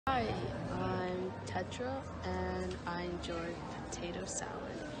Hi, I'm Tetra and I enjoy potato salad.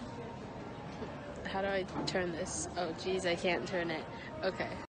 How do I turn this? Oh geez, I can't turn it. Okay.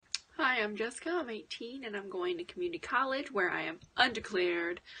 Hi, I'm Jessica. I'm 18 and I'm going to community college where I am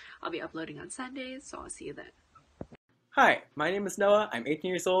undeclared. I'll be uploading on Sundays, so I'll see you then. Hi, my name is Noah. I'm 18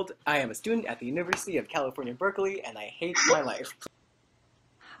 years old. I am a student at the University of California, Berkeley, and I hate my life.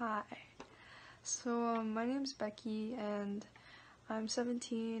 Hi. So, my name's Becky, and I'm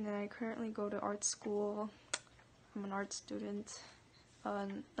 17, and I currently go to art school. I'm an art student,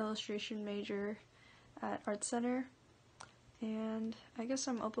 an illustration major at Art Center, and I guess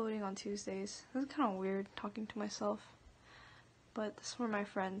I'm uploading on Tuesdays. This is kind of weird talking to myself, but this is for my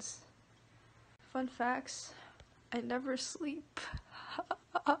friends. Fun facts: I never sleep.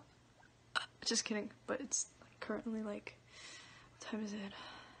 Just kidding, but it's currently like, what time is it?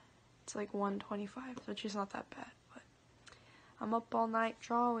 It's like 1:25, which is not that bad, but I'm up all night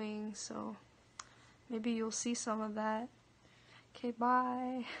drawing, so maybe you'll see some of that. Okay,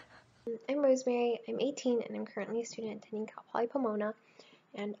 bye. I'm Rosemary, I'm 18, and I'm currently a student attending Cal Poly Pomona,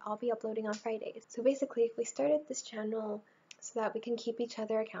 and I'll be uploading on Fridays. So basically, we started this channel so that we can keep each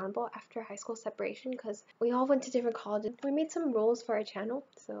other accountable after high school separation, because we all went to different colleges. We made some rules for our channel,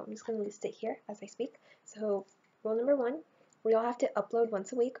 so I'm just going to list it here as I speak. So, rule number 1, we all have to upload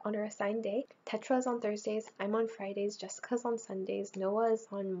once a week on our assigned day. Tetra's on Thursdays, I'm on Fridays, Jessica's on Sundays, Noah's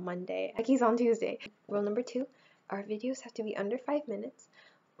on Monday, Becky's on Tuesday. Rule number 2, our videos have to be under 5 minutes.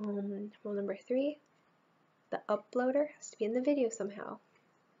 Rule number 3, the uploader has to be in the video somehow.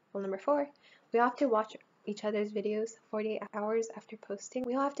 Rule number 4, we all have to watch each other's videos 48 hours after posting.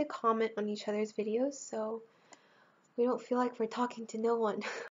 We all have to comment on each other's videos so we don't feel like we're talking to no one.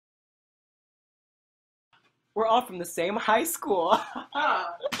 We're all from the same high school. I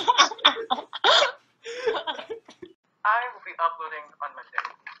will be uploading on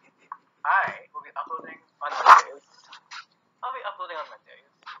Mondays. I will be uploading on Mondays. I'll be uploading on Mondays.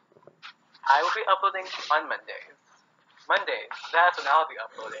 I will be uploading on Mondays. Mondays, that's when I'll be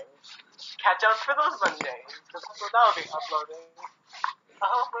uploading. Catch up for those Mondays, because that's when I'll be uploading.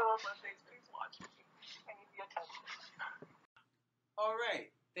 I'll upload on Mondays, please watch me. I need the attention.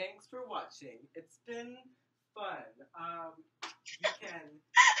 Alright, thanks for watching. It's been fun. You can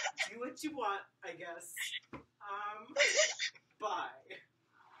do what you want, I guess.